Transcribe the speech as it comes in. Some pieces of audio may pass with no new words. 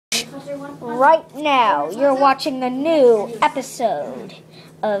Right now, you're watching a new episode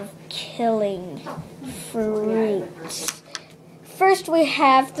of Killing Fruits. First, we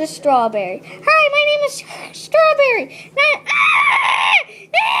have the strawberry. Hi, my name is Strawberry.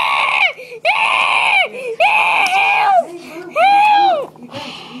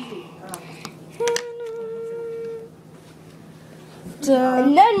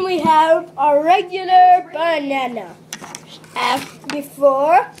 And then we have a regular banana.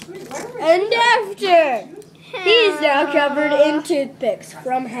 Before and after. He's now covered in toothpicks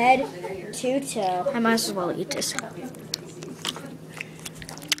from head to toe. I might as well eat this.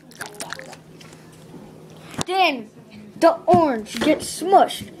 Then the orange gets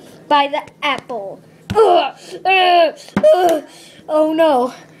smushed by the apple. Oh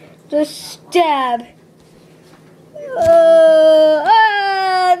no, the stab.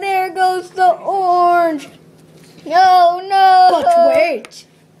 There goes the orange. No, no. But wait.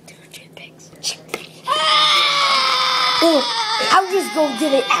 I'll just go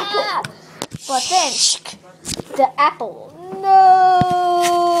get an apple. But then, the apple.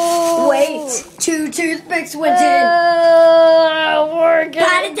 No. Wait. 2 toothpicks went in. We're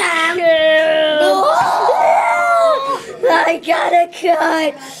gonna I gotta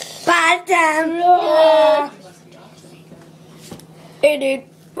cut. By the time. Hey, dude.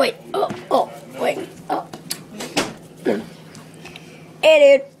 Wait. Wait. Hey,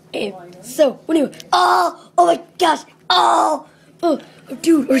 dude. Hey. So, what do you? Oh my gosh.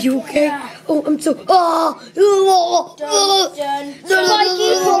 Dude, are you okay? Oh, I'm so. Spiky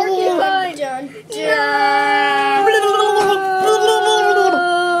porcupine.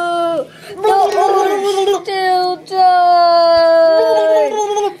 Still died.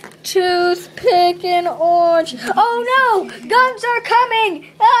 Toothpick and orange. Oh no! Guns are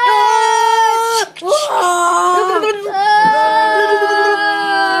coming!